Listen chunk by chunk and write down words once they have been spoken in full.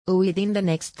Within the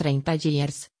next 30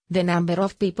 years, the number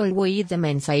of people with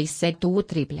dementia is said to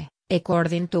triple,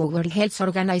 according to World Health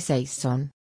Organization.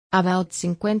 About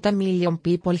 50 million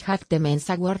people have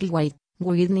dementia worldwide,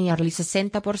 with nearly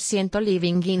 60%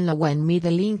 living in low and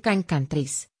middle-income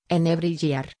countries, and every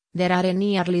year, there are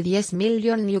nearly 10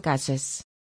 million new cases.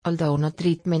 Although no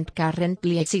treatment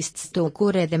currently exists to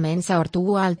cure dementia or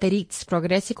to alter its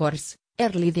progressive course,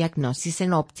 early diagnosis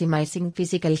and optimizing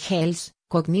physical health,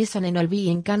 cognition and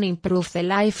well-being can improve the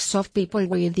lives of people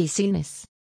with this illness.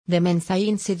 Dementia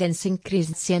incidence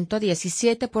increased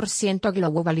 117%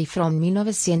 globally from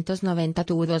 1990 to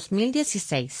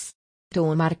 2016.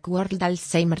 To mark World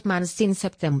Alzheimer's Month in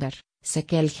September,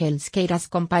 Sequel Healthcare has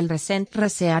compiled recent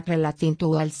research relating to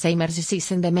Alzheimer's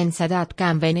disease and dementia that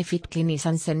can benefit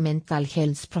clinicians and mental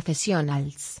health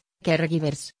professionals,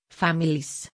 caregivers,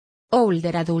 families.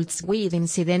 Older adults with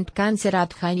incident cancer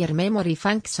had higher memory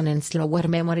function and slower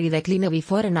memory decline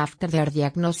before and after their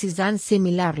diagnosis than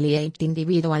similarly aged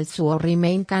individuals who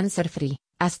remain cancer-free,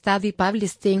 a study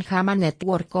published in JAMA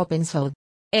Network Open showed.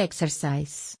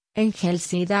 Exercise and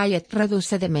healthy diet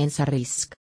reduce dementia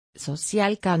risk.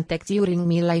 Social contact during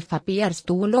midlife appears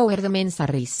to lower dementia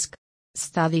risk.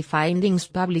 Study findings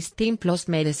published in PLOS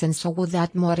Medicine show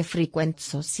that more frequent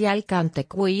social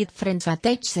contact with friends at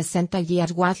age 60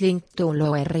 years was linked to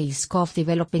lower risk of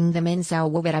developing dementia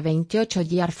over a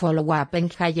 28-year follow-up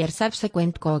and higher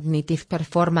subsequent cognitive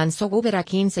performance over a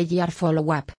 15-year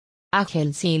follow-up. A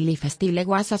healthy lifestyle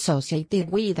was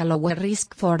associated with a lower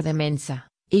risk for dementia,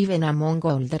 even among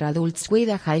older adults with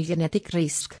a high genetic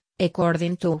risk,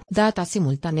 according to data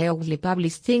simultaneously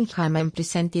published in JAMA and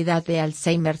presented at the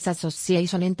Alzheimer's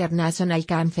Association International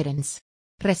Conference.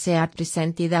 Research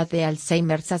presented at the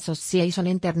Alzheimer's Association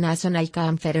International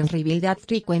Conference revealed that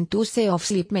frequent use of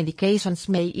sleep medications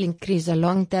may increase the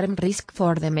long-term risk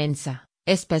for dementia,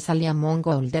 especially among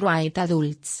older white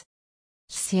adults.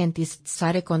 Scientists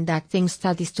are conducting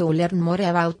studies to learn more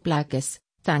about plaques,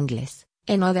 tangles,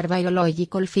 and other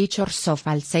biological features of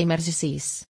Alzheimer's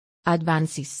disease.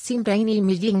 Advances in brain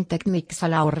imaging techniques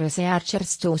allow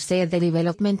researchers to see the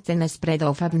development and spread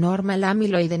of abnormal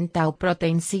amyloid and tau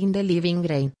proteins in the living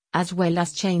brain, as well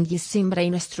as changes in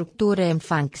brain structure and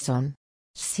function.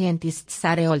 Scientists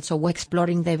are also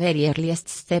exploring the very earliest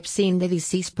steps in the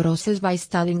disease process by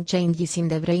studying changes in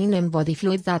the brain and body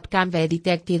fluid that can be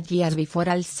detected years before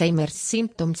Alzheimer's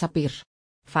symptoms appear.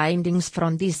 Findings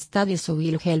from these studies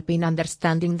will help in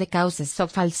understanding the causes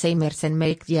of Alzheimer's and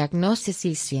make diagnosis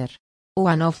easier.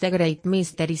 One of the great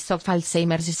mysteries of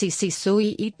Alzheimer's disease is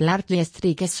why it largely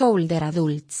strikes older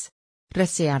adults.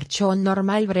 Research on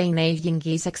normal brain aging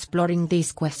is exploring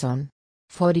this question.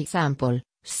 For example,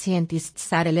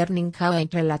 scientists are learning how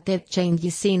age-related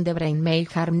changes in the brain may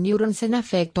harm neurons and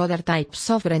affect other types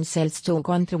of brain cells to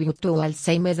contribute to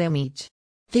Alzheimer's damage.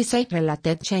 These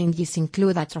age-related changes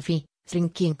include atrophy,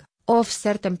 shrinking, of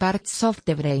certain parts of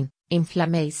the brain,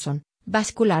 inflammation,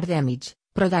 vascular damage,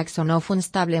 production of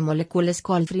unstable molecules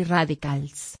called free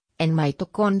radicals, and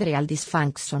mitochondrial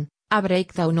dysfunction, a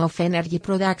breakdown of energy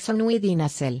production within a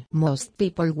cell. Most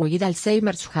people with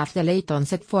Alzheimer's have the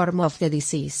late-onset form of the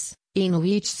disease, in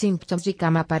which symptoms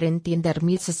become apparent in their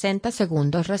mid-60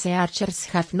 segundos. Researchers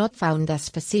have not found a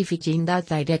specific gene that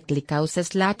directly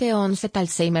causes late-onset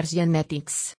Alzheimer's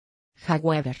genetics.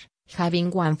 However,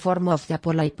 having one form of the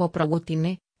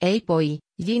apolipoprotein, APOE,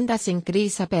 gene does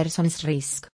increase a person's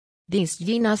risk. This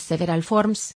gene has several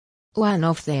forms. One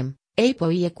of them,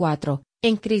 APOE4,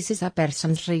 increases a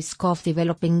person's risk of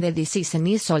developing the disease and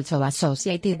is also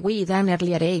associated with an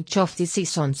earlier age of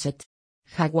disease onset.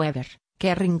 However,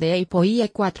 carrying the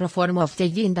APOE4 form of the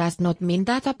gene does not mean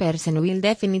that a person will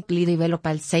definitely develop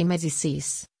Alzheimer's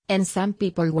disease, and some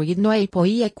people with no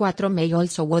APOE4 may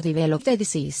also develop the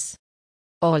disease.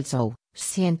 Also,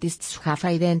 scientists have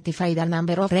identified a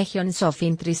number of regions of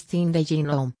interest in the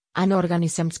genome, an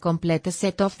organism's complete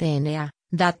set of DNA,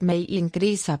 that may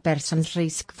increase a person's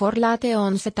risk for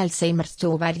late-onset Alzheimer's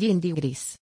to varying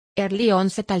degrees.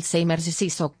 Early-onset Alzheimer's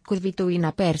disease occurs between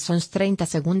a person's 30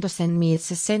 segundos and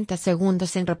mid-60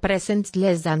 segundos and represents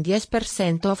less than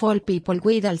 10% of all people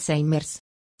with Alzheimer's.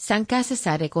 Some cases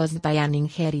are caused by an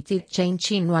inherited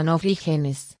change in one of the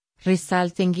genes,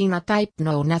 resulting in a type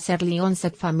known as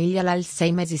early-onset familial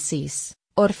Alzheimer's disease,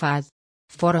 or FAD.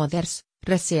 For others,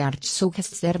 research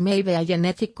suggests there may be a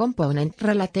genetic component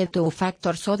related to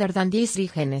factors other than these three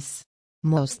genes.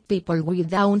 Most people with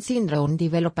Down syndrome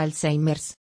develop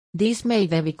Alzheimer's. This may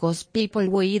be because people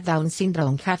with Down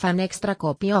syndrome have an extra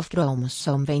copy of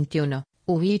chromosome 21,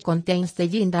 which contains the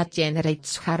gene that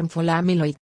generates harmful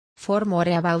amyloid. For more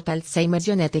about Alzheimer's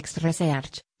genetics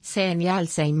research, CNI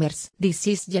Alzheimer's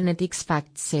Disease Genetics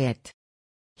Facts Set.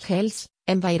 Health,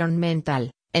 Environmental,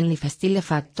 and Lifestyle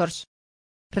Factors.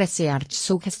 Research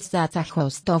suggests that a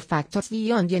host of factors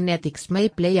beyond genetics may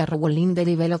play a role in the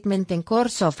development and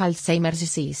course of Alzheimer's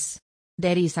disease.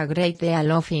 There is a great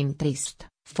deal of interest,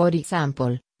 for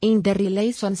example, in the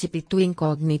relationship between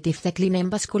cognitive decline and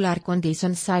vascular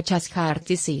conditions such as heart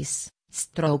disease,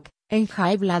 stroke, and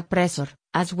high blood pressure,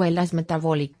 as well as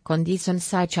metabolic conditions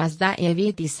such as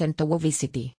diabetes and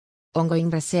obesity. Ongoing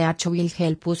research will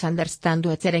help us understand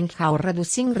better and how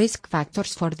reducing risk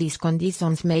factors for these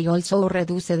conditions may also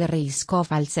reduce the risk of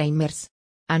Alzheimer's.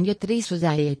 A nutritious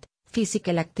diet,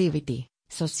 physical activity,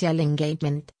 social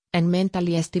engagement, and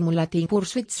mentally stimulating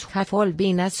pursuits have all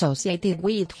been associated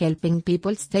with helping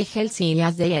people stay healthy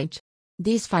as they age.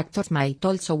 These factors might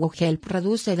also help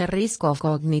reduce the risk of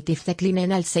cognitive decline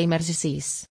and Alzheimer's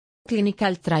disease.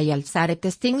 Clinical trials are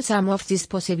testing some of these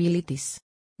possibilities.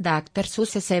 Doctors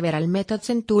use several methods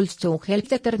and tools to help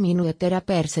determine whether a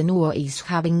person who is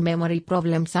having memory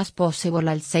problems as possible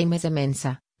Alzheimer's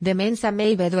dementia. Dementia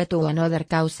may be due to another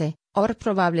cause, or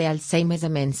probably Alzheimer's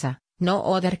dementia. No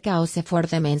other cause for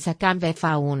dementia can be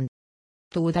found.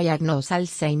 To diagnose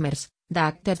Alzheimer's,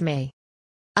 doctors may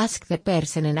ask the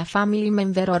person and a family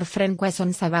member or friend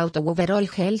questions about overall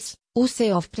health, use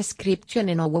of prescription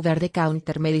and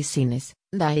over-the-counter medicines,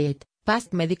 diet,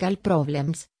 past medical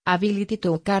problems, ability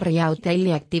to carry out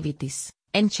daily activities,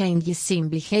 and changes in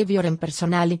behavior and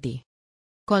personality.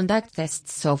 Conduct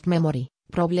tests of memory,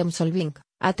 problem-solving,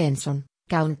 attention,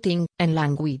 counting, and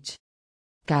language.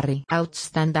 Carry out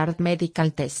standard medical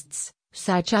tests,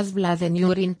 such as blood and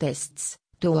urine tests,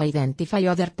 to identify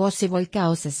other possible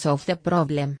causes of the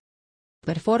problem.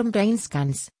 Perform brain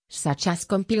scans, such as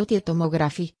computed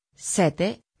tomography,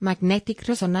 CT, magnetic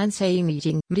resonance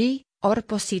imaging (MRI), or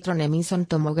positron emission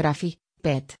tomography,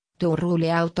 PET, to rule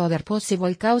out other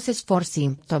possible causes for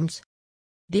symptoms.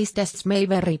 These tests may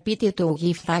be repeated to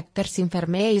give doctors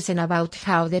information about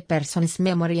how the person's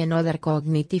memory and other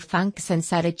cognitive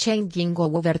functions are changing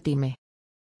over time.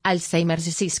 Alzheimer's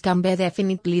disease can be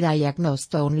definitely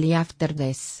diagnosed only after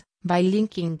death, by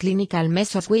linking clinical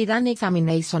measures with an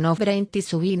examination of brain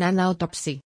tissue in an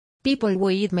autopsy. People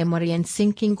with memory and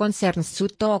thinking concerns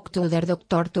should talk to their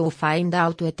doctor to find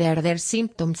out whether their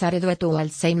symptoms are due to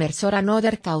Alzheimer's or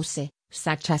another cause,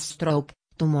 such as stroke,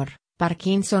 tumor,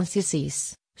 Parkinson's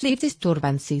disease, sleep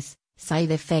disturbances,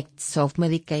 side effects of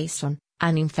medication,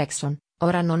 an infection,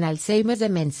 or a non-Alzheimer's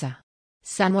dementia.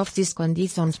 Some of these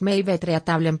conditions may be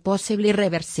treatable and possibly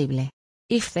reversible.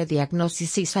 If the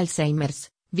diagnosis is Alzheimer's,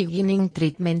 beginning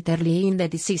treatment early in the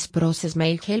disease process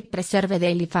may help preserve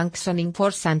daily functioning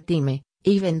for some time,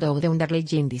 even though the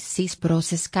underlying disease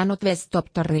process cannot be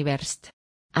stopped or reversed.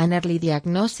 An early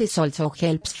diagnosis also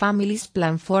helps families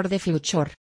plan for the future.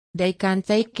 They can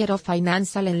take care of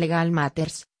financial and legal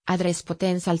matters, address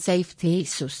potential safety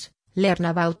issues, learn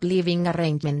about living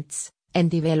arrangements, and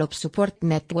develop support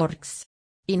networks.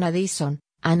 In addition,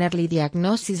 an early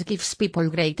diagnosis gives people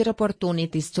greater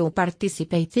opportunities to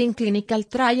participate in clinical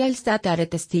trials that are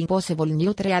testing possible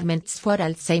new treatments for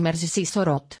Alzheimer's disease or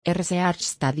other research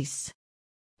studies.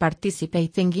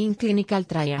 Participating in clinical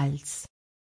trials.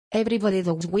 Everybody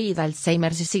does with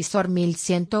Alzheimer's disease or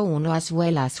MIL-101 as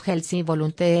well as healthy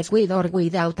volunteers with or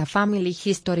without a family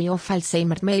history of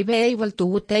Alzheimer's may be able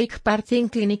to take part in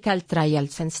clinical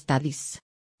trials and studies.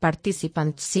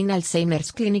 Participants in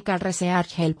Alzheimer's clinical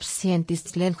research helps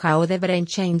scientists learn how the brain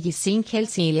changes in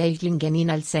healthy aging and in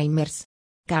Alzheimer's.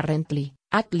 Currently,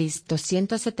 at least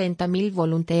 270,000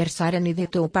 volunteers are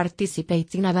needed to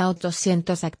participate in about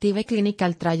 200 active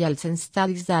clinical trials and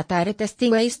studies that are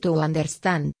testing ways to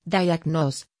understand,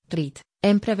 diagnose, treat,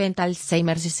 and prevent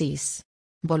Alzheimer's disease.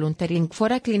 Volunteering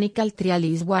for a clinical trial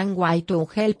is one way to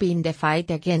help in the fight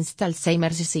against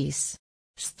Alzheimer's disease.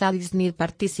 Studies need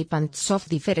participants of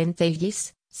different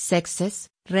ages, sexes,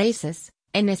 races,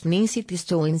 and ethnicities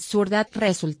to ensure that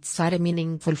results are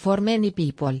meaningful for many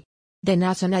people. The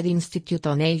National Institute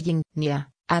on Aging (NIA),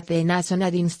 at the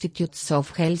National Institutes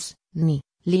of Health (NI),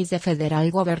 leads the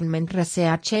federal government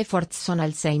research efforts on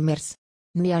Alzheimer's.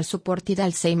 NIA supported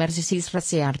Alzheimer's disease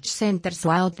research centers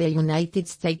throughout the United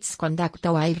States conduct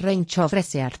a wide range of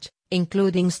research,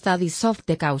 including studies of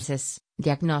the causes,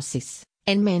 diagnosis,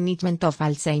 and management of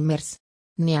Alzheimer's.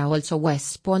 NIA also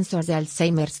sponsors the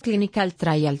Alzheimer's Clinical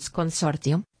Trials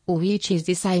Consortium, which is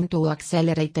designed to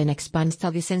accelerate and expand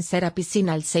studies and therapies in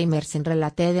Alzheimer's and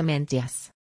related dementias.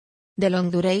 The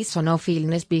long duration of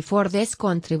illness before death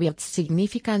contributes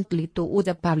significantly to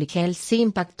the public health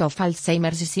impact of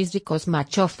Alzheimer's disease because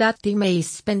much of that time is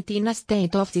spent in a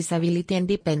state of disability and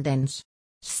dependence.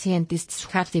 Scientists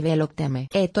have developed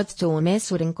methods to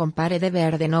measure and compare the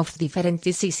burden of different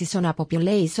diseases on a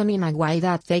population in a way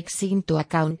that takes into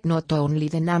account not only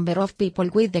the number of people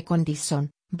with the condition,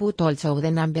 but also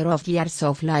the number of years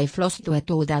of life lost due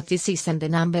to that disease and the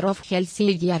number of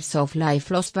healthy years of life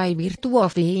lost by virtue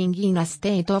of being in a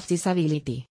state of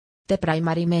disability. The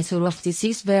primary measure of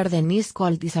disease burden is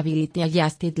called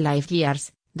disability-adjusted life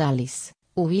years, DALYs,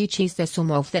 which is the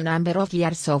sum of the number of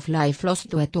years of life lost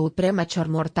due to premature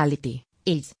mortality,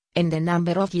 ILS, and the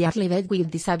number of years lived with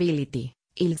disability,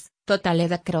 ILS,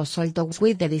 totaled across all those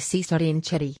with the disease or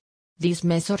injury. These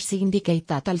measures indicate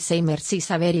that Alzheimer's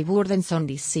is a very burdensome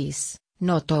disease,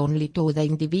 not only to the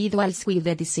individuals with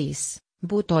the disease,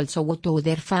 but also to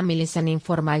their families and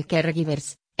informal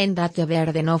caregivers, and that the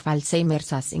burden of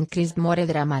Alzheimer's has increased more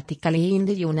dramatically in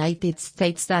the United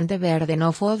States than the burden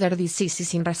of other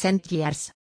diseases in recent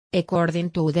years. According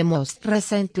to the most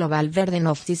recent Global Burden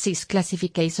of Disease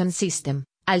Classification System,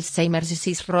 Alzheimer's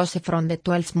disease rose from the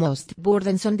 12th most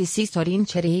burdensome disease or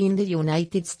injury in the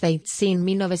United States in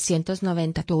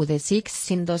 1990 to the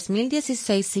 6th in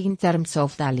 2016 in terms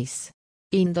of DALYs.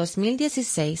 In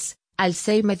 2016,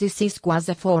 Alzheimer's disease was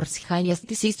the fourth highest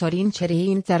disease or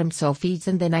injury in terms of age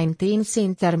and the 19th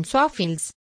in terms of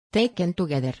ILS. Taken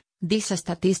together, these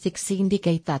statistics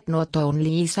indicate that not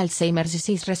only is Alzheimer's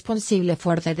disease responsible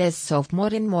for the deaths of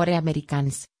more and more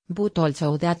Americans, but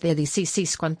also that the disease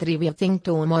is contributing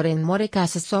to more and more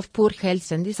cases of poor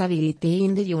health and disability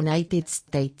in the United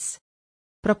States.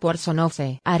 Proportion of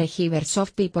the caregivers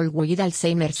of people with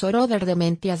Alzheimer's or other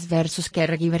dementias versus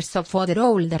caregivers of other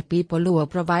older people who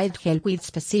provide help with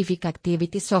specific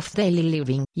activities of daily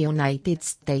living. United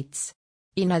States.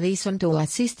 In addition to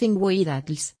assisting with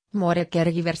adults, more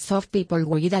caregivers of people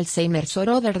with Alzheimer's or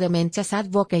other dementias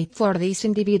advocate for these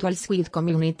individuals with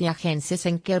community agencies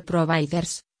and care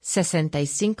providers,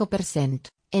 65%,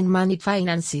 and manage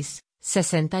finances,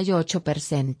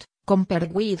 68%,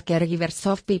 compared with caregivers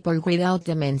of people without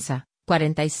dementia,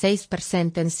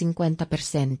 46% and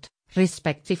 50%,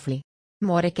 respectively.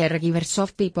 More caregivers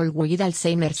of people with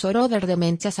Alzheimer's or other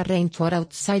dementias arrange for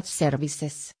outside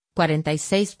services,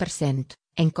 46%,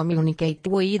 and communicate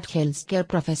with healthcare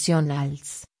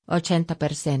professionals,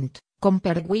 80%,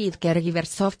 compared with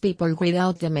caregivers of people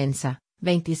without dementia,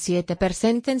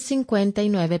 27% and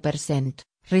 59%,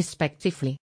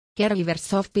 respectively.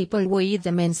 Caregivers of people with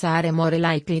dementia are more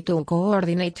likely to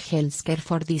coordinate healthcare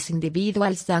for these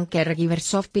individuals than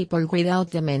caregivers of people without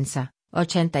dementia,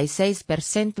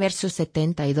 86% versus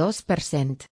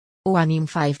 72%. 1 in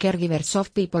 5 caregivers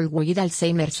of people with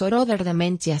Alzheimer's or other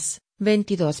dementias,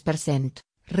 22%,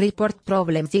 report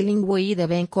problems dealing with the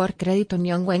bank or credit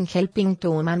union when helping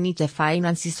to manage the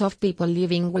finances of people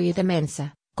living with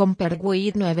dementia, compared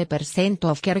with 9%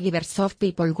 of caregivers of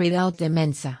people without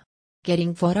dementia.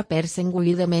 Caring for a person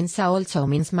with dementia also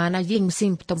means managing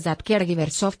symptoms that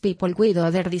caregivers of people with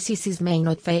other diseases may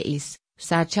not face,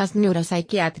 such as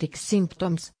neuropsychiatric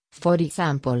symptoms, for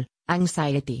example,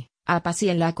 anxiety, apathy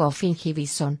and lack of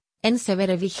inhibition, and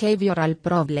severe behavioral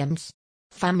problems.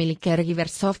 Family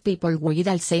caregivers of people with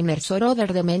Alzheimer's or other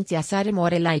dementias are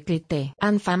more likely to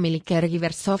and family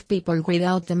caregivers of people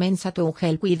without dementia to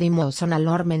help with emotional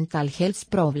or mental health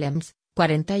problems,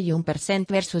 41%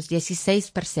 versus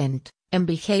 16%, and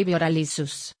behavioral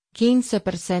issues,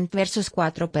 15% versus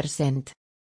 4%.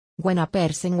 When a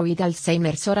person with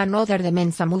Alzheimer's or another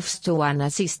dementia moves to an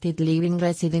assisted living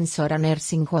residence or a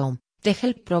nursing home, the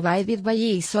help provided by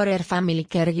his or her family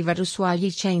caregiver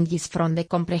usually changes from the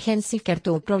comprehensive care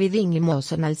to providing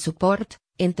emotional support,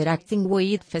 interacting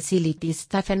with facility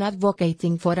staff and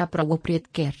advocating for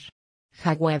appropriate care.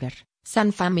 However,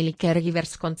 some family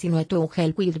caregivers continue to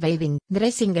help with bathing,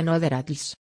 dressing and other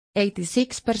adults.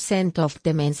 86% of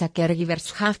dementia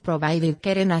caregivers have provided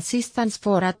care and assistance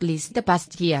for at least the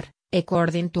past year,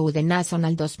 according to the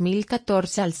National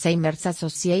 2014 Alzheimer's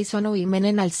Association Women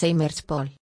and Alzheimer's poll.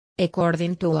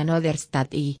 According to another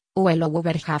study, well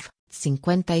over half,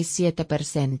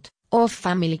 57%, of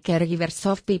family caregivers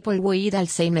of people with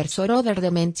Alzheimer's or other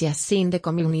dementias in the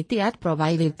community had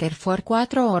provided care for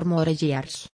 4 or more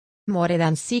years. More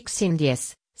than 6 in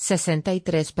 10,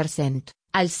 63%.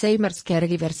 Alzheimer's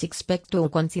caregivers expect to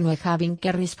continue having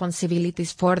care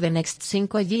responsibilities for the next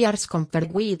 5 years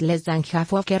compared with less than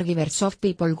half of caregivers of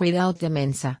people without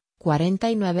dementia,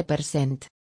 49%.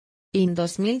 In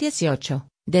 2018,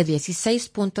 the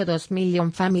 16.2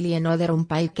 million family and other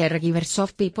unpaid caregivers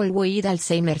of people with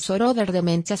Alzheimer's or other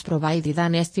dementias provided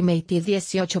an estimated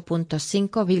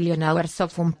 18.5 billion hours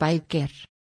of unpaid care.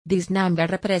 This number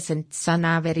represents an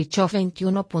average of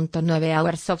 21.9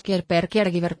 hours of care per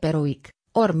caregiver per week,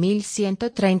 or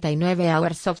 1139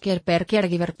 hours of care per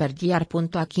caregiver per year. A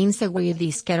 15 with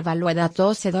this care valued at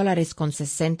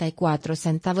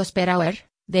 $12.64 per hour.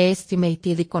 The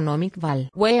estimated economic value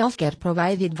of care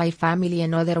provided by family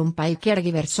and other unpaid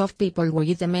caregivers of people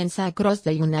with dementia across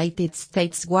the United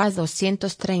States was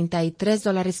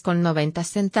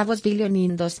 $233.90 billion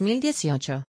in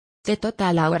 2018. The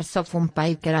total hours of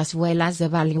unpaid care as well as the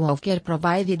value of care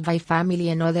provided by family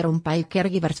and other unpaid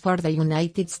caregivers for the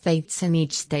United States and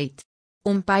each state.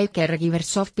 Unpaid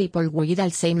caregivers of people with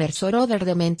Alzheimer's or other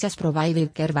dementias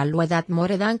provided care valued at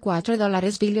more than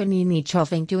 $4 billion in each of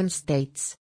 21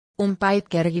 states. Unpaid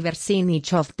caregivers in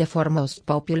each of the four most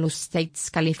populous states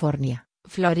California,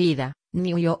 Florida,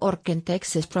 New York and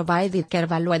Texas provided care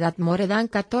valued at more than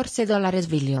 $14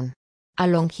 billion. A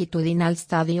longitudinal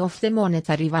study of the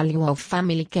monetary value of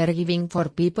family caregiving for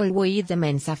people with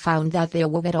dementia found that the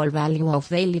overall value of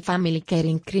daily family care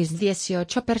increased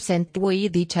 18%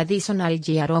 with each additional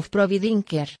year of providing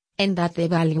care, and that the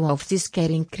value of this care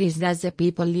increased as the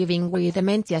people living with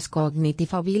dementia's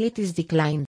cognitive abilities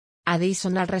declined.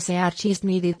 Additional research is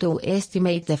needed to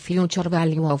estimate the future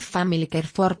value of family care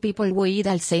for people with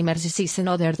Alzheimer's disease and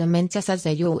other dementias as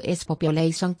the U.S.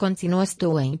 population continues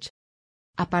to age.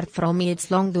 Apart from its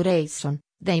long duration,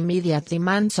 the immediate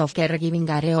demands of caregiving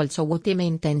are also time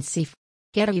intensive.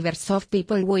 Caregivers of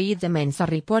people with dementia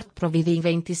report providing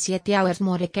 27 hours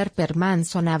more care per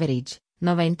month on average,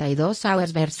 92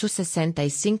 hours versus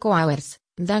 65 hours,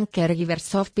 than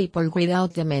caregivers of people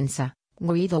without dementia,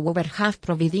 with over half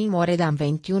providing more than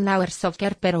 21 hours of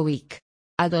care per week.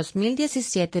 A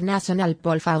 2017 national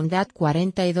poll found that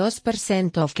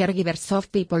 42% of caregivers of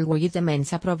people with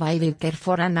dementia provided care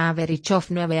for an average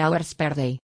of 9 hours per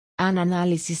day. An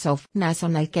analysis of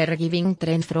national caregiving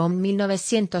trend from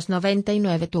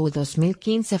 1999 to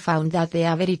 2015 found that the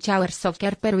average hours of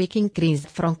care per week increased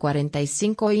from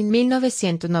 45 in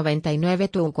 1999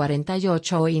 to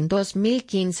 48 in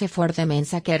 2015 for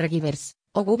dementia caregivers,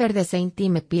 over the same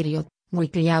time period.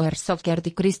 Weekly hours of care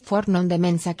decreased for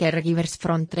non-dementia caregivers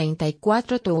from 34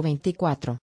 to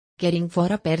 24. Caring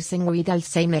for a person with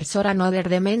Alzheimer's or another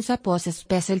dementia poses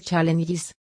special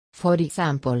challenges. For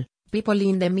example, people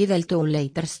in the middle to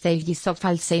later stages of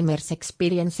Alzheimer's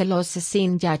experience losses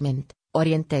in judgment,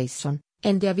 orientation,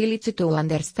 and the ability to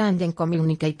understand and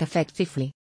communicate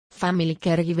effectively. Family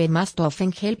caregiving must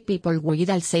often help people with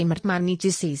Alzheimer's manage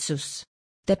these issues.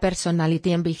 The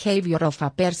personality and behavior of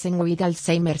a person with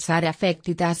Alzheimer's are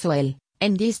affected as well,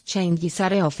 and these changes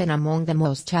are often among the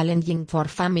most challenging for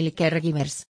family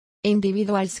caregivers.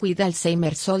 Individuals with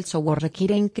Alzheimer's also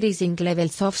require increasing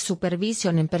levels of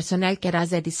supervision and personal care as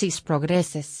the disease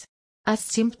progresses. As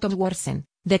symptoms worsen,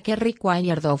 the care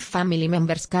required of family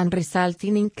members can result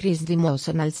in increased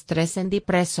emotional stress and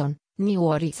depression, new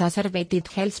or exacerbated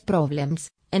health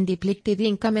problems, and depleted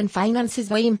income and finances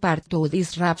due in part to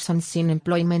disruptions in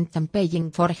employment and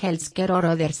paying for healthcare or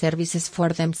other services for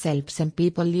themselves and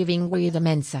people living with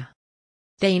dementia.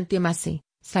 The intimacy,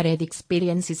 shared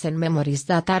experiences and memories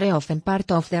that are often part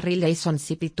of the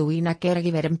relationship between a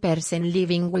caregiver and person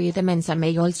living with dementia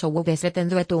may also be threatened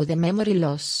due to the memory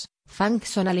loss,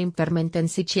 functional impairment and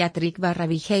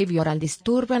psychiatric/behavioral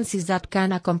disturbances that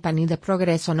can accompany the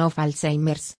progression of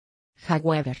Alzheimer's.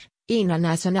 However, in a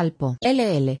national poll,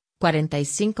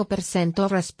 45%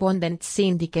 of respondents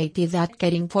indicated that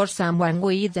caring for someone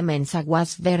with dementia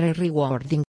was very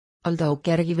rewarding. Although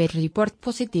caregivers report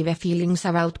positive feelings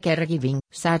about caregiving,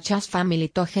 such as family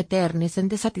togetherness and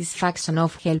the satisfaction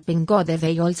of helping others,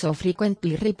 they also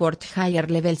frequently report higher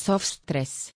levels of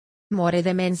stress. More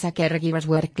dementia caregivers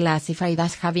were classified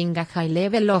as having a high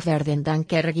level of burden than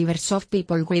caregivers of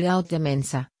people without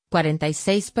dementia,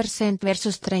 46%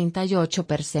 versus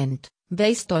 38%.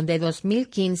 Based on the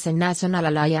 2015 National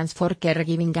Alliance for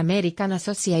Caregiving American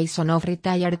Association of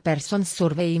Retired Persons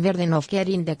Survey Burden of Care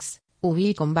Index,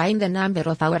 we combine the number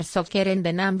of hours of care and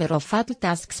the number of fatal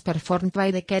tasks performed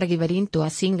by the caregiver into a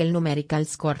single numerical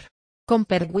score.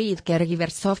 Compared with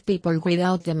caregivers of people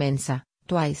without dementia,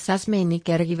 twice as many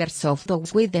caregivers of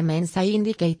those with dementia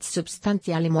indicate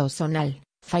substantial emotional,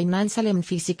 financial and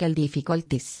physical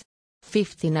difficulties.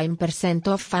 59%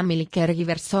 of family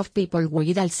caregivers of people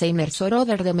with Alzheimer's or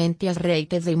other dementias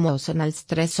rated the emotional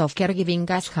stress of caregiving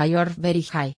as high or very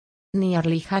high.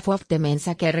 Nearly half of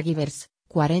dementia caregivers,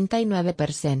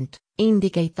 49%,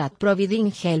 indicate that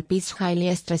providing help is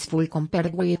highly stressful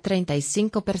compared with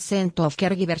 35% of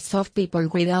caregivers of people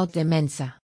without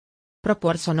dementia.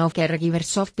 Proportion of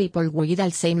caregivers of people with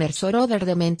Alzheimer's or other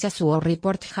dementias who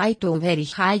report high to very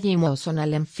high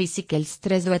emotional and physical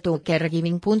stress due to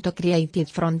caregiving. Created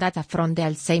from data from the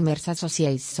Alzheimer's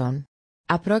Association.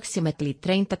 Approximately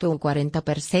 30 to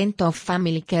 40% of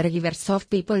family caregivers of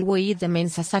people with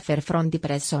dementia suffer from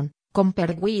depression,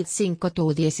 compared with 5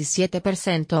 to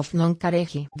 17% of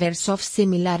non-caregivers of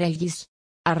similar ages.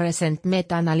 A recent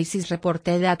meta-analysis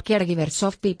reported that caregivers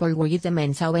of people with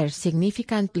dementia were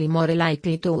significantly more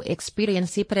likely to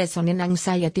experience depression and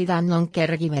anxiety than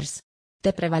non-caregivers.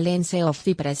 The prevalence of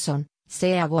depression,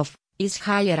 see above, is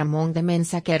higher among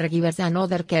dementia caregivers than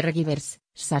other caregivers,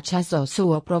 such as those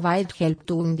who provide help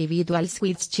to individuals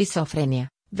with schizophrenia,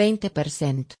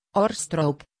 20%, or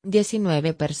stroke,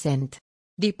 19%.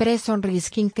 Depression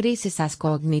risk increases as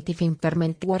cognitive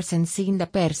impairment worsens in the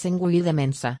person with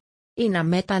dementia. In a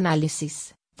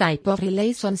meta-analysis, type of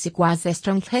relationship was the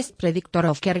strongest predictor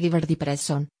of caregiver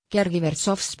depression. Caregivers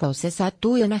of spouses had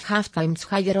 2.5 times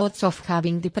higher odds of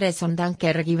having depression than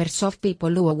caregivers of people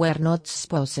who were not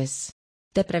spouses.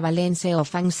 The prevalence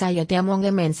of anxiety among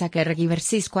dementia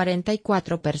caregivers is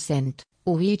 44%,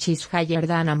 which is higher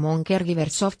than among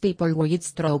caregivers of people with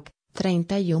stroke,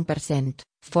 31%.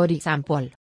 For example,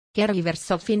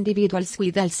 caregivers of individuals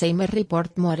with Alzheimer's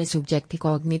report more subjective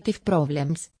cognitive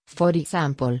problems, for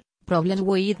example, problems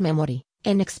with memory,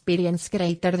 and experience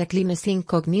greater declines in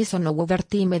cognition over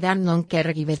time than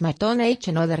non-caregivers based on age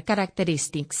and other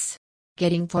characteristics.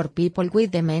 Caring for people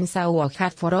with dementia who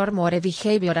have 4 or more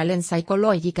behavioral and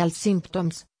psychological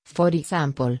symptoms, for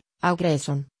example,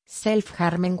 aggression,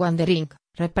 self-harm and wandering,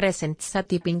 represents a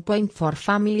tipping point for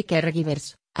family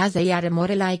caregivers, as they are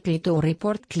more likely to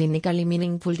report clinically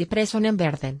meaningful depression and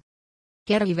burden.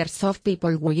 Caregivers of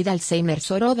people with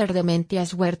Alzheimer's or other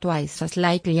dementias were twice as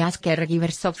likely as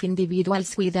caregivers of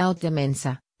individuals without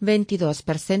dementia,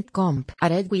 22%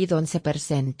 compared with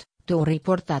 11%, to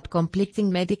report that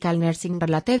completing medical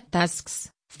nursing-related tasks,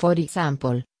 for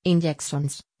example,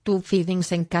 injections, tube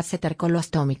feedings and catheter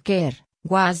colostomy care,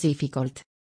 was difficult.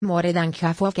 More than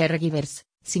half of caregivers,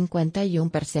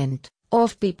 51%,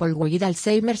 of people with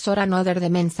Alzheimer's or another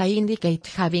dementia indicate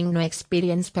having no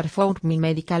experience performing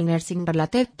medical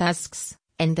nursing-related tasks,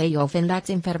 and they often lack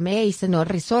information or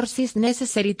resources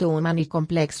necessary to manage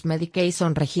complex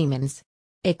medication regimens.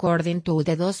 According to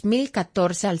the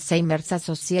 2014 Alzheimer's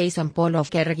Association poll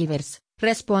of caregivers,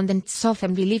 respondents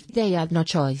often believed they had no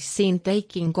choice in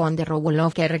taking on the role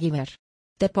of caregiver.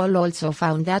 The poll also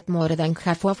found that more than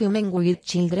half of women with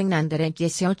children under age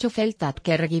 18 felt that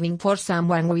caregiving for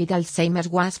someone with Alzheimer's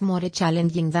was more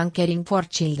challenging than caring for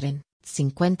children,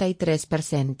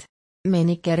 53%.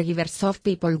 Many caregivers of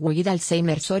people with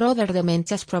Alzheimer's or other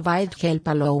dementias provide help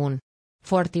alone.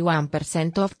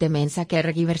 41% of dementia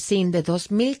caregivers in the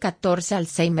 2014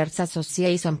 Alzheimer's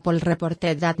Association poll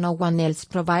reported that no one else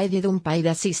provided unpaid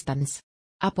assistance.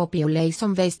 A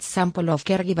population-based sample of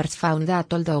caregivers found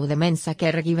that although dementia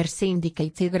caregivers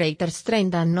indicated greater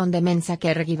strength than non-dementia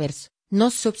caregivers, no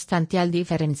substantial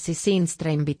differences in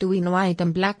strength between white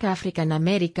and black African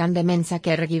American dementia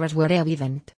caregivers were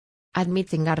evident.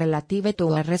 Admitting a relative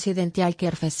to a residential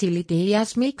care facility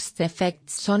has mixed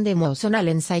effects on the emotional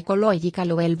and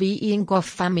psychological well-being of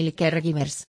family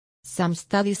caregivers. Some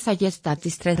studies suggest that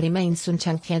stress remains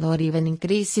unchanged or even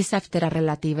increases after a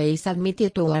relative is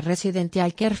admitted to a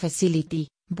residential care facility,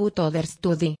 but other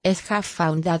studies have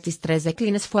found that stress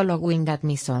declines following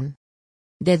admission.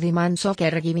 The demands of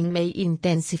caregiving may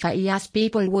intensify as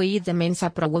people with dementia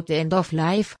approach the end of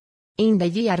life. In the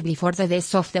year before the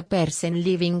death of the person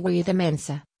living with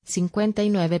dementia,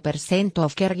 59%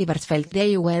 of caregivers felt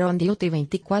they were on duty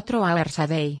 24 hours a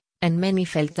day, and many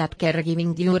felt that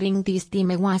caregiving during this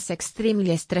time was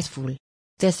extremely stressful.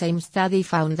 The same study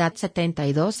found that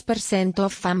 72%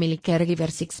 of family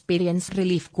caregivers experienced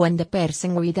relief when the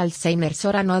person with Alzheimer's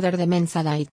or another dementia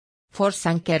died. For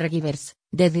some caregivers,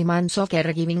 the demands of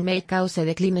caregiving may cause a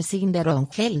decline in their own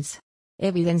health.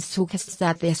 Evidence suggests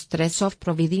that the stress of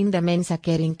providing dementia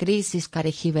care increases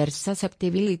caregivers'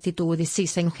 susceptibility to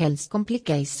disease and health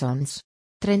complications.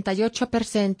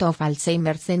 38% of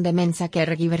Alzheimer's and dementia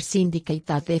caregivers indicate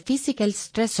that the physical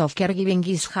stress of caregiving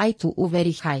is high to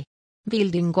very high.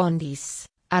 Building on this,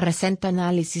 a recent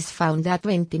analysis found that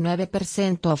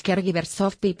 29% of caregivers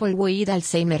of people with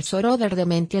Alzheimer's or other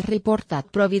dementia report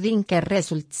that providing care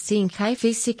results in high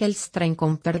physical strain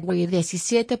compared with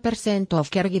 17% of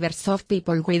caregivers of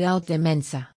people without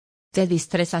dementia. The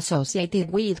distress associated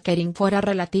with caring for a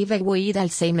relative with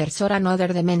Alzheimer's or another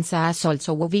dementia has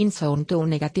also been shown to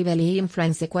negatively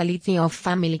influence the quality of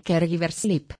family caregiver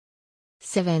sleep.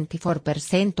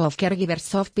 74% of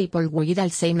caregivers of people with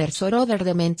Alzheimer's or other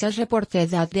dementias reported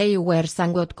that they were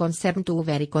somewhat concerned to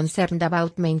very concerned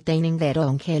about maintaining their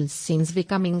own health since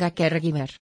becoming a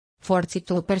caregiver.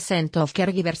 42% of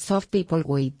caregivers of people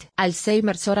with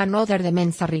Alzheimer's or another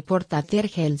dementia report that their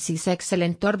health is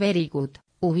excellent or very good,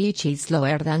 which is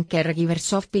lower than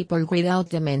caregivers of people without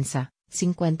dementia,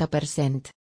 50%.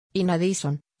 In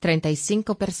addition,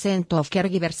 35% of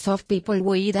caregivers of people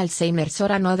with Alzheimer's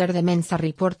or another dementia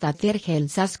report that their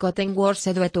health has gotten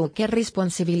worse due to care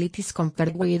responsibilities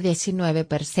compared with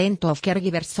 19% of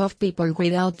caregivers of people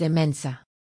without dementia.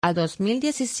 A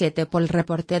 2017 poll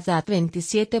reported that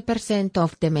 27%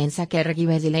 of dementia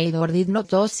caregivers delayed or did not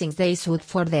do things they should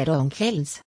for their own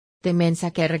health.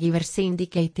 Dementia caregivers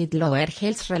indicated lower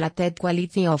health-related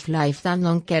quality of life than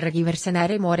non-caregivers and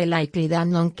are more likely than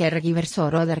non-caregivers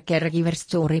or other caregivers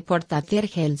to report that their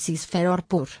health is fair or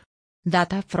poor.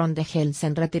 Data from the Health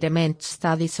and Retirement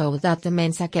Study showed that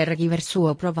dementia caregivers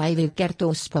who provided care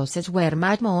to spouses were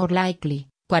much more likely,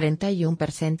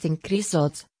 41% increased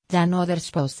odds, than other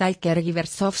spousal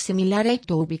caregivers of similar age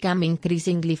to become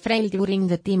increasingly frail during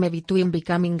the time between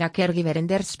becoming a caregiver and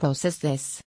their spouse's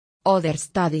death. Other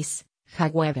studies,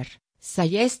 however,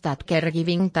 suggest that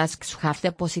caregiving tasks have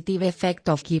the positive effect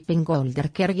of keeping older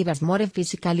caregivers more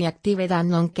physically active than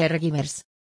non-caregivers.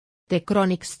 The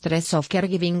chronic stress of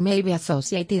caregiving may be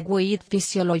associated with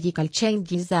physiological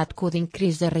changes that could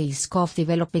increase the risk of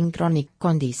developing chronic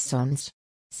conditions.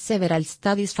 Several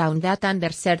studies found that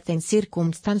under certain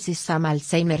circumstances some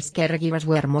Alzheimer's caregivers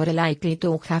were more likely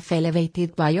to have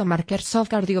elevated biomarkers of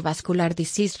cardiovascular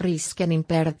disease risk and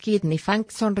impaired kidney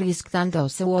function risk than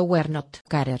those who were not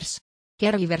carers.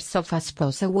 Caregivers of a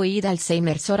spouse with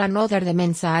Alzheimer's or another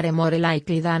dementia are more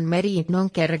likely than married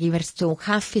non-caregivers to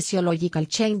have physiological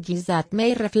changes that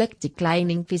may reflect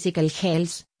declining physical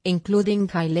health, including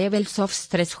high levels of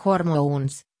stress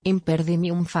hormones, impaired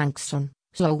immune function,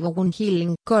 slow wound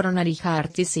healing, coronary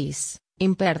heart disease,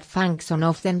 impaired function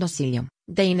of the endothelium,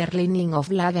 the inner lining of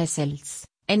blood vessels,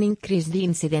 and increased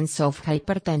incidence of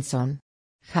hypertension.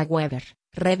 However,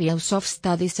 reviews of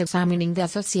studies examining the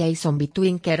association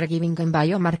between caregiving and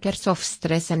biomarkers of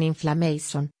stress and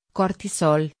inflammation,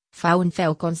 cortisol, found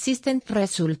few consistent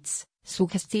results,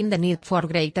 suggesting the need for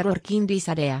greater work in this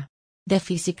area. The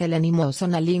physical and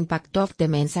emotional impact of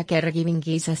dementia caregiving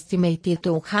is estimated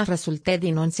to have resulted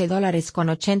in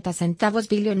 $11.80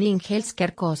 billion in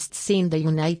healthcare costs in the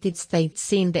United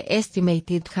States in the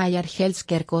estimated higher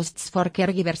healthcare costs for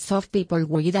caregivers of people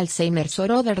with Alzheimer's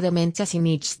or other dementias in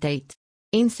each state.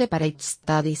 In separate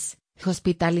studies,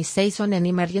 hospitalization and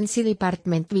emergency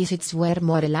department visits were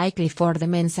more likely for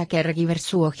dementia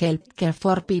caregivers who helped care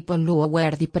for people who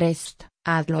were depressed,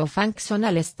 had low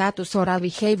functional status or had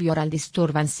behavioral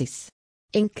disturbances.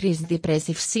 Increased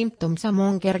depressive symptoms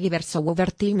among caregivers over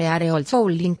time are also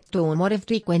linked to more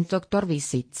frequent doctor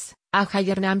visits, a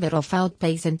higher number of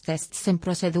outpatient tests and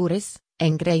procedures,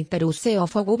 and greater use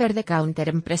of over-the-counter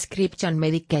and prescription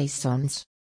medications.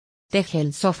 The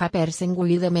health of a person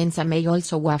with dementia may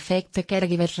also affect the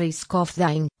caregiver's risk of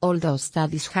dying, although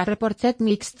studies have reported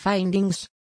mixed findings.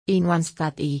 In one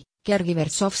study,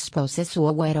 caregivers of spouses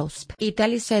who were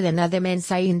hospitalized and had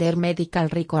dementia in their medical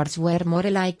records were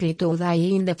more likely to die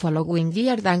in the following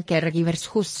year than caregivers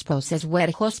whose spouses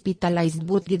were hospitalized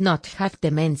but did not have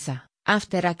dementia,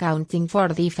 after accounting for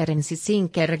differences in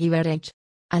caregiver age.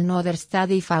 Another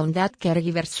study found that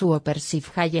caregivers who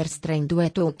perceive higher strain due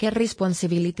to care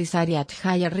responsibilities are at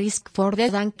higher risk for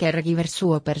death than caregivers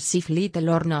who perceive little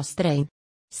or no strain.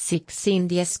 6 in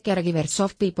 10 caregivers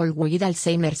of people with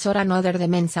Alzheimer's or another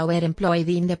dementia were employed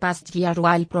in the past year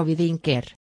while providing care.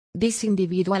 These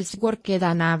individuals worked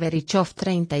an average of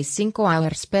 35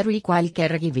 hours per week while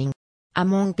caregiving.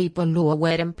 Among people who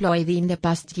were employed in the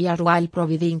past year while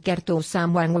providing care to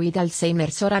someone with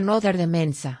Alzheimer's or another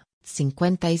dementia,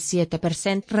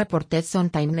 57% reported some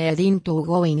time needing to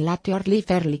go in late or leave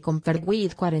early compared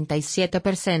with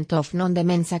 47% of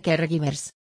non-dementia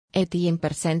caregivers.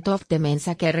 18% of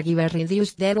dementia caregivers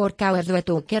reduced their work hours due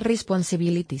to care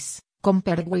responsibilities,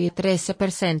 compared with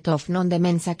 13% of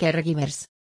non-dementia caregivers.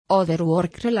 Other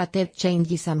work-related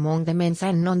changes among dementia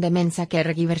and non-dementia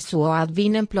caregivers who had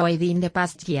been employed in the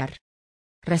past year.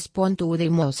 Respond to the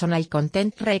emotional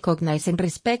content, recognize and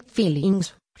respect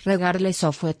feelings, regardless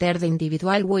of whether the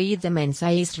individual with dementia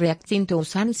is reacting to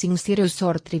something serious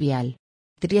or trivial.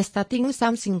 Try stating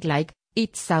something like,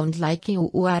 "It sounds like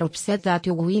you are upset that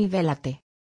you will be late."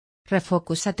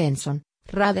 Refocus attention,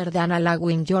 rather than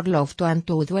allowing your loved one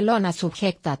to dwell on a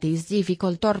subject that is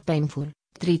difficult or painful.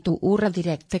 Try to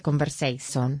redirect the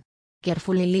conversation.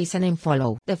 Carefully listen and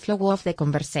follow the flow of the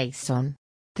conversation.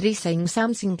 Try saying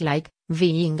something like,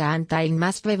 "Being on time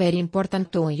must be very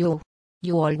important to you.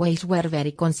 You always were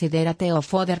very considerate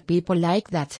of other people like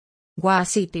that.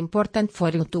 Was it important for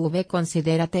you to be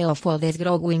considerate of others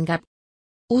growing up?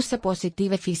 Use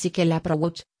positive physical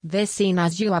approach, be seen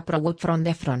as you approach from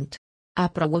the front.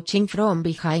 Approaching from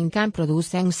behind can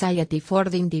produce anxiety for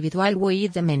the individual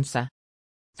with dementia.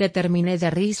 Determine the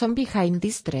reason behind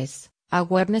distress.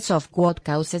 Awareness of what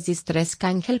causes distress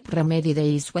can help remedy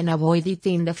the issue and avoid it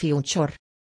in the future.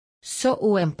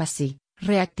 So empathy,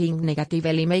 reacting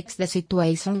negatively makes the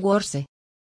situation worse.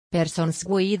 Persons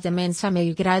with dementia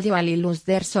may gradually lose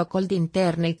their so-called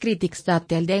internal critics that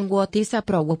tell them what is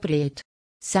appropriate.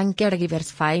 Some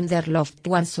caregivers find their loved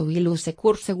ones will lose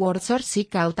curse words or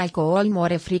seek out alcohol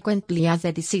more frequently as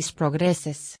the disease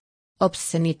progresses.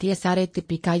 Obscenities are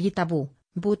typically taboo,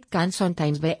 but can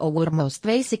sometimes be our most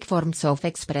basic forms of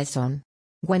expression.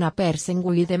 When a person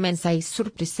with dementia is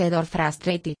surprised or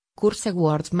frustrated, curse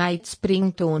words might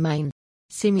spring to mind.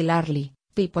 Similarly,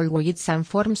 people with some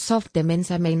forms of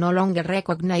dementia may no longer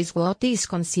recognize what is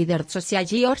considered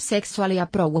socially or sexually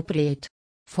appropriate.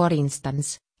 For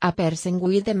instance, a person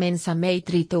with dementia may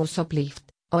try to shoplift,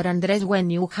 or undress when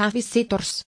you have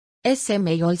visitors. Some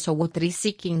may also try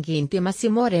seeking intimacy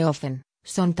more often,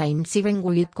 sometimes even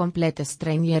with complete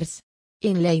strangers.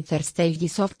 In later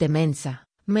stages of dementia,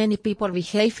 many people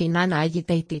behave in an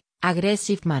agitated,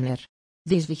 aggressive manner.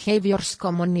 These behaviors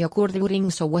commonly occur during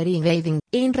showering aiding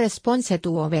in response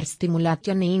to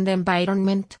overstimulation in the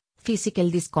environment, physical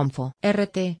discomfort,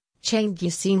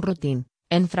 changes in routine,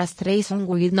 and frustration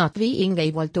with not being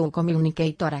able to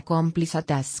communicate or accomplish a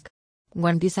task.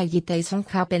 When this agitation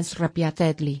happens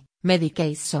repeatedly,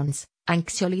 medications,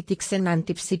 anxiolytics and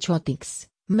antipsychotics,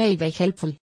 may be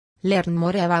helpful. Learn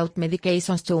more about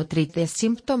medications to treat the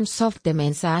symptoms of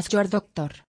dementia as your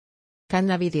doctor.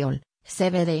 Cannabidiol,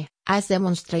 CBD, has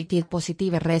demonstrated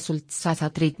positive results as a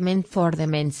treatment for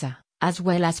dementia, as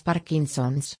well as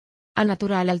Parkinson's. A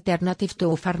natural alternative to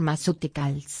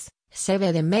pharmaceuticals,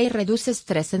 CBD may reduce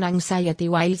stress and anxiety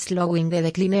while slowing the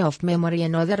decline of memory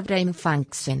and other brain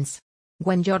functions.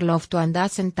 When your loved one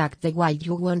doesn't act the way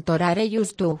you want or are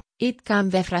used to, it can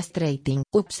be frustrating,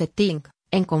 upsetting,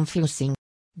 and confusing.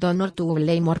 Do not to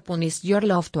blame or punish your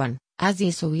loved one, as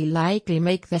this will likely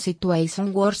make the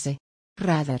situation worse.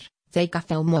 Rather, take a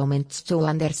few moments to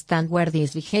understand where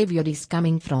this behavior is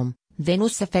coming from, then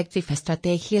use effective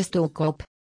strategies to cope.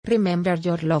 Remember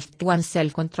your loved one's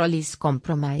self-control is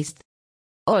compromised.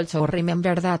 Also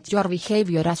remember that your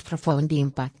behavior has profound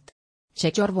impact.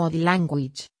 Check your body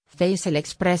language, facial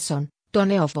expression,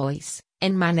 tone of voice,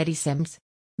 and mannerisms.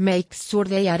 Make sure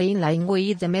they are in line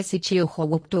with the message you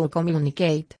hope to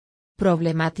communicate.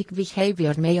 Problematic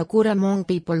behavior may occur among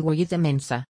people with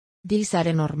dementia. These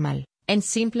are normal, and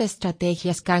simple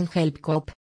strategies can help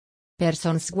cope.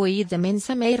 Persons with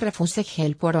dementia may refuse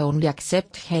help or only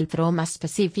accept help from a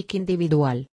specific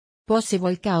individual.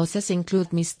 Possible causes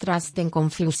include mistrust and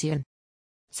confusion.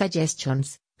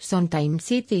 Suggestions: sometimes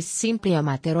it is simply a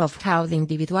matter of how the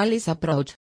individual is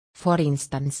approached. For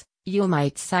instance, you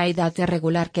might say that a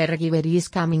regular caregiver is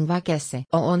coming back as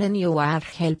on and you are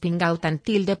helping out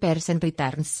until the person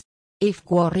returns. If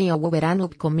worry over an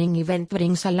upcoming event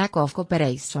brings a lack of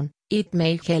cooperation, it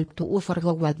may help to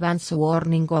forego advance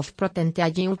warning of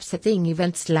potentially upsetting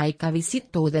events like a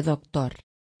visit to the doctor.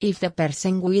 If the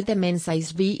person with dementia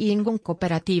is being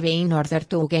uncooperative in order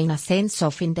to gain a sense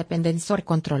of independence or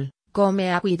control, come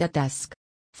up with a task.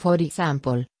 For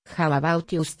example, how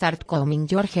about you start combing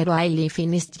your hair while you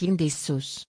finish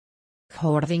dishes?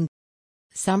 Hoarding.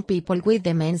 Some people with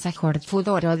dementia hoard food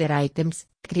or other items,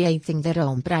 creating their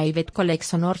own private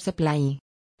collection or supply.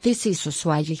 This is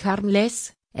usually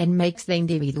harmless, and makes the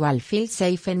individual feel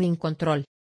safe and in control.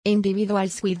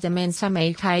 Individuals with dementia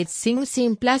may hide things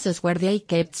in places where they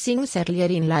kept things earlier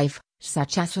in life,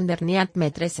 such as underneath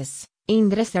mattresses, in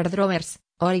dresser drawers,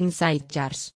 or inside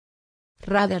jars.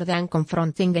 Rather than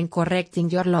confronting and correcting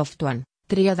your loved one,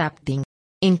 try adapting.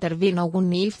 Intervene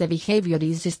only if the behavior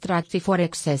is destructive or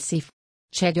excessive.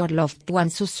 Check your loved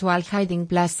one's usual hiding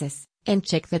places, and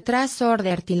check the trash or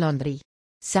dirty laundry.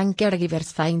 Some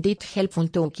caregivers find it helpful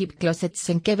to keep closets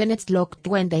and cabinets locked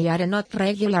when they are not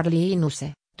regularly in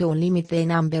use, to limit the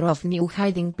number of new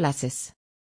hiding places.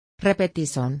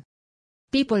 Repetition.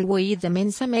 People with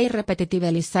dementia may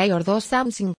repetitively say or do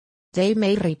something. They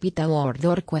may repeat a word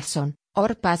or question,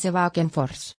 or pass back and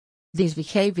forth. This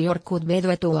behavior could be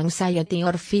due to anxiety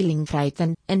or feeling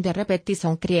frightened, and the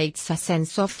repetition creates a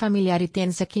sense of familiarity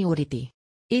and security.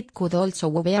 It could also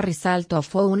be a result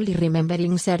of only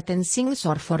remembering certain things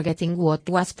or forgetting what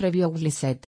was previously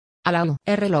said. Allow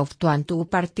a loved one to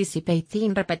participate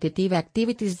in repetitive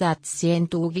activities that seem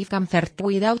to give comfort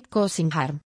without causing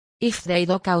harm. If they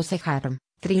do cause harm,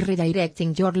 3.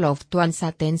 Redirecting your loved one's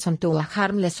attention to a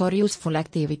harmless or useful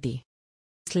activity.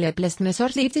 Sleeplessness or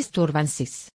sleep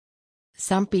disturbances.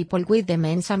 Some people with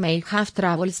dementia may have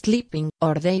trouble sleeping,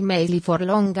 or they may live for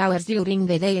long hours during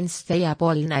the day and stay up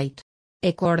all night.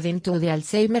 According to the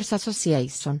Alzheimer's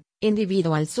Association,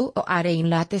 individuals who are in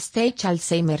late-stage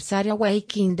Alzheimer's are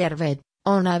awake in their bed,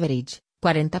 on average,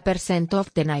 40%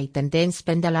 of the night and then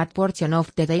spend a large portion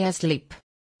of the day asleep.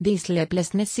 This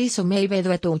sleeplessness issue may be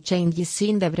due to changes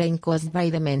in the brain caused by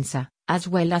dementia, as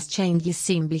well as changes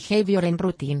in behavior and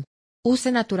routine. Use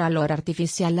natural or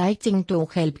artificial lighting to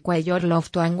help quiet your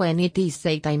loved one when it is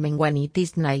daytime and when it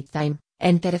is nighttime,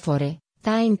 and therefore,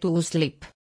 time to sleep.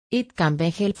 It can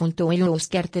be helpful to use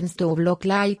curtains to block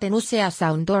light and use a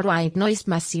sound or white noise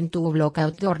machine to block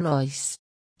outdoor noise.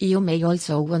 You may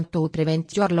also want to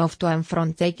prevent your loved one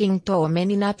from taking too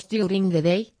many naps during the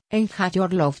day, and have your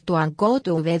loved one go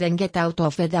to bed and get out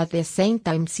of bed at the same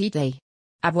time each day.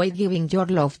 Avoid giving your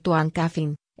loved one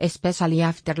caffeine, especially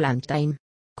after lunchtime.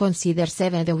 Consider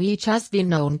 7 which has been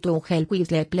known to help with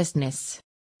sleeplessness.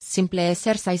 Simple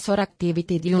exercise or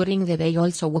activity during the day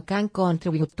also can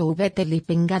contribute to better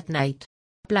sleeping at night.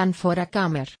 Plan for a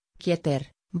calmer, quieter,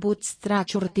 but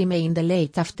structured time in the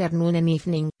late afternoon and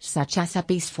evening, such as a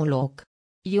peaceful walk.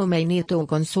 You may need to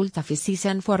consult a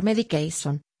physician for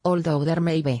medication, although there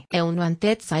may be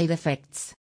unwanted side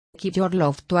effects. Keep your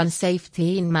loved one's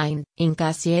safety in mind, in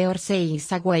case he or she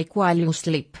is awake while you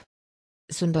sleep.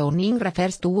 Sundowning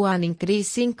refers to an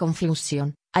increase in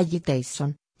confusion,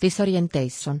 agitation,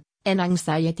 disorientation, and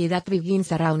anxiety that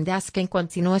begins around dusk and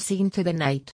continues into the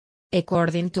night.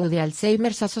 According to the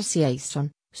Alzheimer's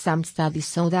Association, some studies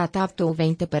show that up to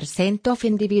 20% of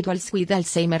individuals with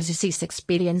Alzheimer's disease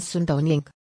experience sundowning.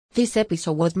 This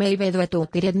episode may be due to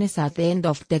tiredness at the end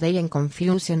of the day and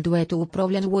confusion due to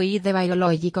problems with the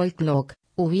biological clock,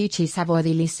 which is a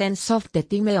bodily sense of the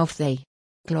time of day.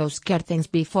 Close curtains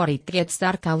before it gets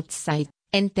dark outside,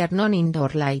 and turn on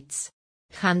indoor lights.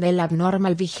 Handle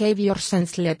abnormal behaviors and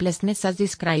sleeplessness as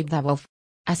described above.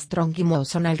 A strong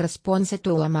emotional response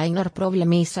to a minor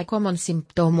problem is a common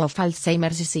symptom of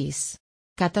Alzheimer's disease.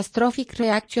 Catastrophic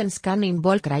reactions can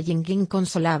involve crying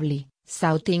inconsolably,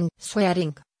 shouting,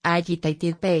 swearing,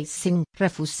 agitated pacing,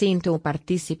 refusing to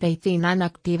participate in an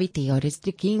activity or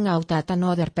striking out at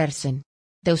another person.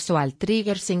 The usual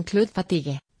triggers include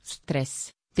fatigue,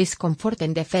 stress, discomfort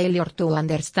and the failure to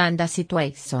understand a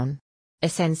situation.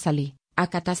 Essentially, a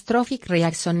catastrophic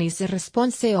reaction is the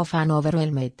response of an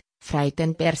overwhelmed,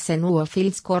 frightened person who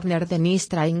feels cornered and is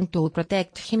trying to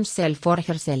protect himself or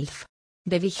herself.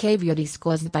 The behavior is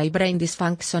caused by brain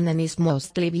dysfunction and is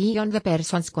mostly beyond the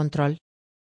person's control.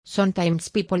 Sometimes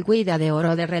people with AD or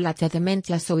other related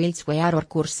dementias will swear or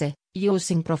curse,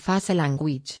 using profane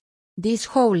language. This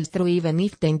holds true even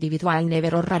if the individual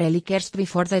never or rarely cursed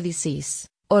before the disease,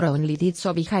 or only did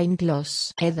so behind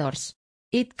closed doors.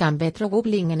 It can be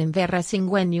troubling and embarrassing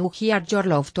when you hear your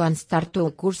loved one start to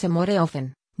curse more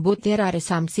often, but there are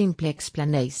some simple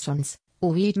explanations,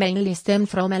 which mainly stem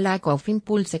from a lack of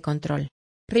impulse control.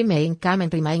 Remain calm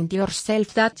and remind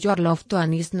yourself that your loved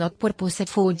one is not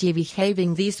purposefully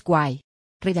behaving this way.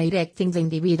 Redirecting the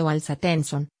individual's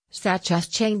attention, such as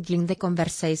changing the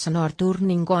conversation or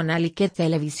turning on a light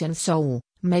television show,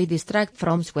 may distract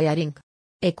from swearing.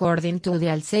 According to the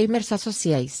Alzheimer's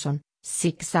Association,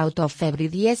 6 out of every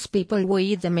 10 people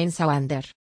with dementia wander.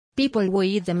 People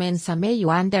with dementia may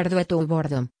wander due to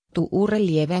boredom, to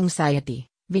relieve anxiety,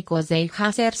 because they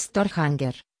have thirst or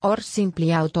hunger, or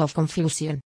simply out of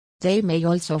confusion. They may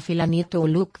also feel a need to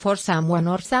look for someone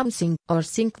or something, or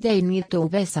think they need to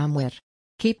be somewhere.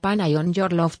 Keep an eye on your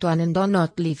loved one and do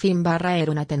not leave him or her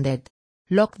unattended.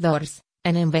 Lock doors,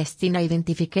 and invest in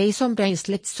identification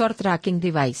bracelets or tracking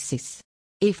devices.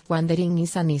 If wandering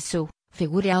is an issue,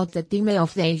 figure out the time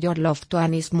of day your loved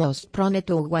one is most prone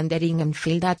to wandering and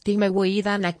fill that time with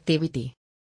an activity.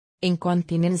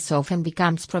 Incontinence often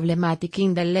becomes problematic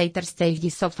in the later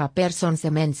stages of a person's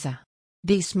dementia.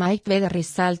 This might be the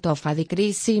result of a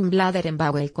decrease in bladder and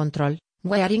bowel control,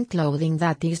 wearing clothing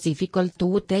that is difficult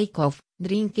to take off,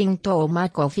 drinking too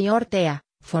much coffee or tea,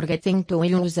 forgetting to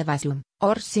use the bathroom,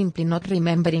 or simply not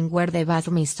remembering where the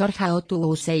bathroom is or how to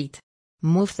use it.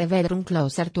 Move the bedroom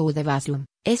closer to the bathroom,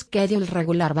 schedule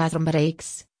regular bathroom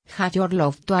breaks, have your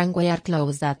loved one wear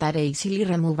clothes that are easily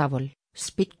removable,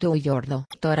 speak to your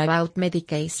doctor about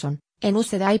medication, and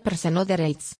use diapers and other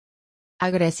aids.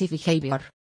 Aggressive behavior.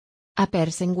 A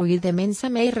person with dementia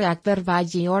may react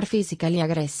verbally or physically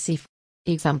aggressive.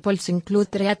 Examples include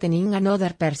threatening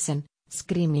another person,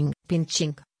 screaming,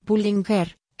 pinching, pulling hair,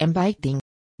 and biting.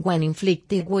 When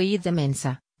inflicted with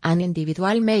dementia, An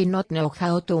individual may not know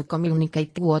how to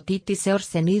communicate what it is or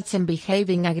needs and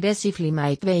behaving aggressively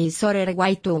might be disordered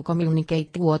why to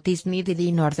communicate what is needed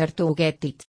in order to get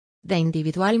it. The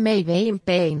individual may be in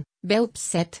pain, be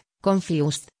upset,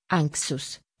 confused,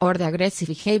 anxious, or the aggressive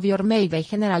behavior may be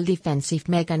general defensive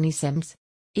mechanisms.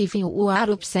 If you are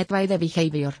upset by the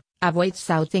behavior, avoid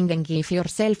shouting and give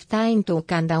yourself time to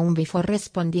calm down before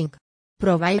responding.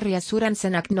 Provide reassurance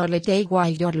and acknowledge how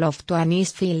your loved one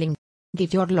is feeling.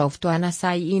 Give your loved one a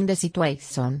say in the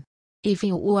situation. If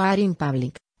you are in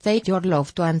public, take your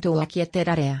loved one to a quieter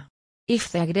area.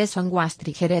 If the aggression was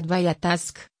triggered by a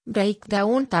task, break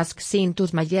down tasks into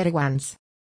smaller ones.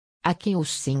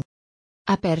 Accusing.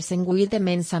 A person with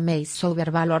dementia may show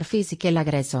verbal or physical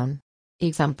aggression.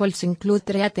 Examples include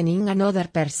threatening another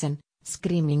person,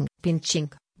 screaming, pinching,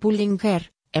 pulling hair,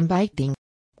 and biting.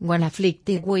 When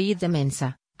afflicted with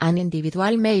dementia, an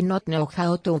individual may not know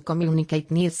how to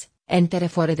communicate needs, and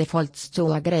therefore defaults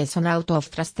to aggression out of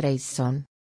frustration.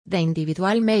 The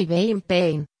individual may be in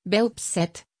pain, be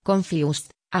upset,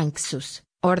 confused, anxious,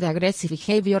 or the aggressive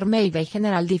behavior may be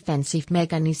general defensive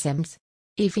mechanisms.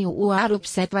 If you are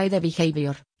upset by the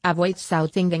behavior, avoid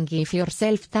shouting and give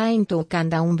yourself time to calm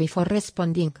down before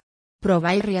responding.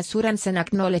 Provide reassurance and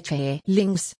acknowledge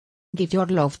feelings. Give your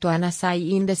loved one a say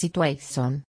in the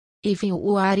situation. If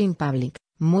you are in public,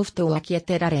 move to a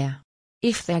quieter area.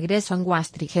 If the aggression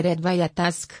was triggered by a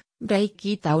task, break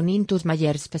it down into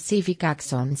smaller specific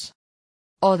actions.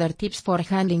 Other tips for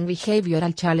handling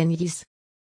behavioral challenges.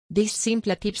 These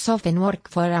simple tips often work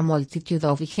for a multitude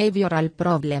of behavioral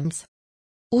problems.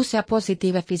 Use a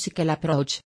positive physical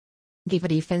approach. Give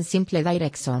brief and simple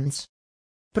directions.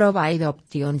 Provide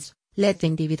options, let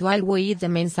individual with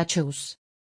dementia choose.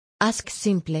 Ask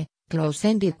simple,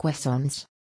 close-ended questions.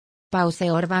 Pause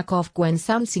or back off when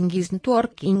something isn't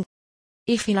working.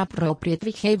 If inappropriate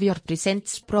behavior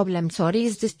presents problems or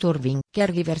is disturbing,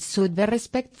 caregivers should be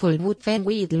respectful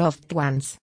with loved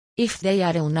ones. If they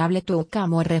are unable to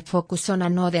calm or refocus on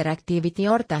another activity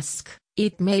or task,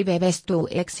 it may be best to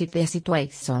exit the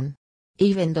situation.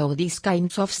 Even though these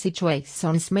kinds of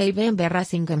situations may be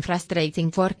embarrassing and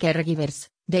frustrating for caregivers,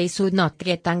 they should not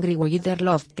get angry with their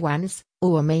loved ones,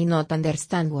 who may not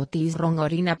understand what is wrong or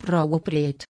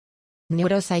inappropriate.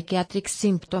 Neuropsychiatric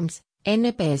symptoms,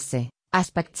 NPS.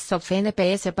 Aspects of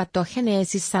NPS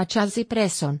pathogenesis such as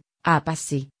depression,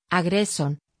 apathy,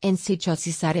 aggression, and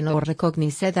psychosis are now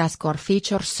recognized as core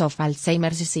features of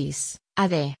Alzheimer's disease,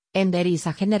 AD, and there is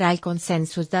a general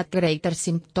consensus that greater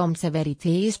symptom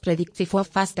severity is predictive of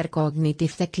faster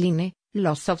cognitive decline,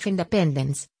 loss of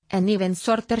independence, and even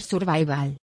shorter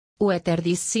survival. Whether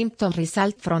these symptoms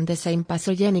result from the same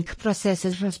pathogenic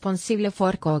processes responsible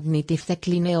for cognitive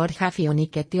decline or have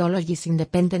unique etiologies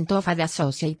independent of the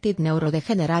associated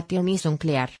neurodegeneration is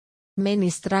unclear.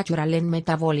 Many structural and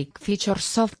metabolic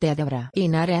features of the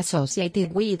brain are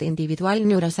associated with individual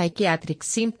neuropsychiatric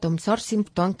symptoms or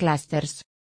symptom clusters.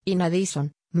 In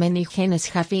addition, many genes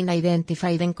have been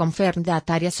identified and confirmed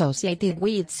that are associated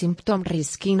with symptom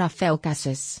risk in a few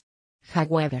cases.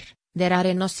 However, there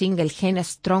are no single gene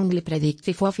strongly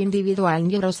predictive of individual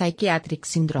neuropsychiatric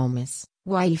syndromes,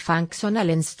 while functional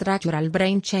and structural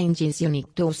brain changes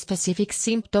unique to specific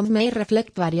symptoms may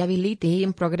reflect variability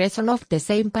in progression of the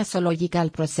same pathological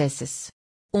processes.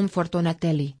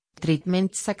 Unfortunately,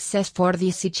 treatment success for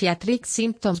these psychiatric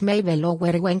symptoms may be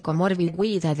lower when comorbid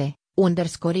with AD,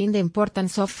 underscoring the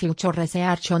importance of future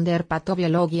research on their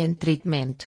pathobiology and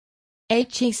treatment.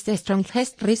 Age is the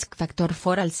strongest risk factor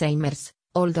for Alzheimer's,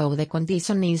 although the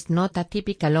condition is not a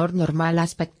typical or normal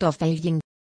aspect of aging.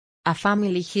 A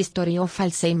family history of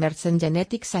Alzheimer's and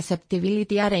genetic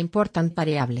susceptibility are important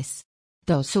variables.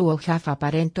 Those who have a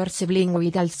parent or sibling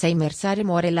with Alzheimer's are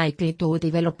more likely to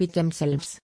develop it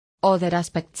themselves. Other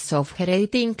aspects of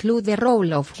heredity include the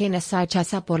role of genes such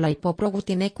as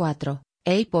apolipoprotein 4,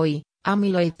 APOE,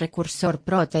 amyloid precursor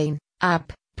protein,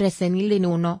 AP, presenilin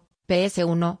 1,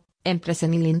 PS1, and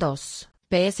presenilin 2,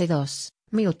 PS2.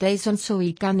 Mutations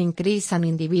which can increase an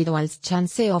individual's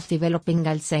chance of developing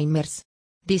Alzheimer's.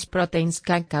 These proteins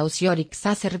can cause or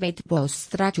exacerbate both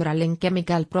structural and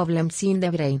chemical problems in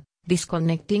the brain,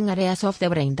 disconnecting areas of the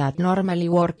brain that normally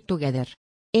work together.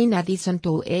 In addition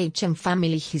to age and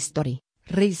family history,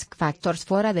 risk factors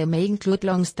for AD may include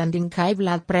long-standing high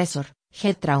blood pressure,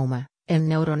 head trauma,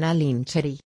 and neuronal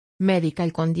injury.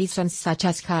 Medical conditions such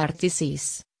as heart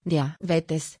disease,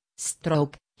 diabetes,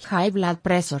 stroke, high blood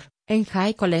pressure, and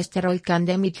high cholesterol can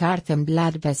damage heart and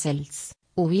blood vessels,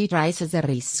 which raises the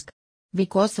risk.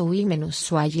 Because women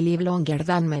usually live longer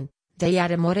than men, they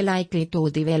are more likely to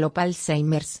develop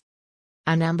Alzheimer's.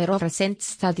 A number of recent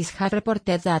studies have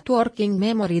reported that working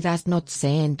memory does not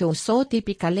seem to show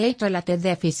typical age-related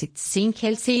deficits in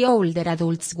healthy older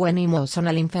adults when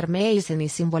emotional information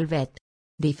is involved.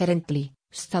 Differently,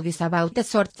 studies about the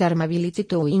short-term ability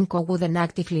to encode and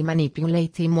actively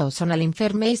manipulate emotional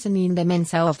information in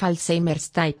dementia of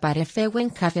Alzheimer's type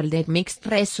RF1 have yielded mixed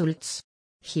results.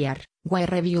 Here, we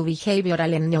review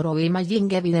behavioral and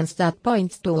neuroimaging evidence that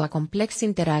points to a complex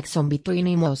interaction between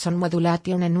emotion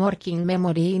modulation and working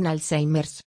memory in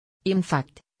Alzheimer's. In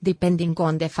fact, depending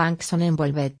on the function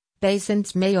involved,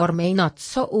 patients may or may not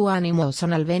show an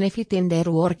emotional benefit in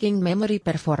their working memory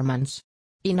performance.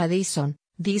 In addition,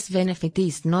 this benefit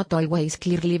is not always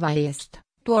clearly biased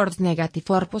towards negative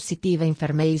or positive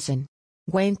information.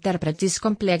 We interpret this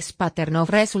complex pattern of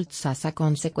results as a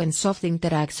consequence of the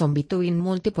interaction between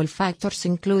multiple factors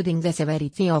including the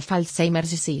severity of Alzheimer's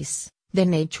disease, the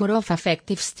nature of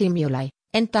affective stimuli,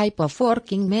 and type of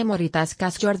working memory task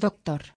as your doctor.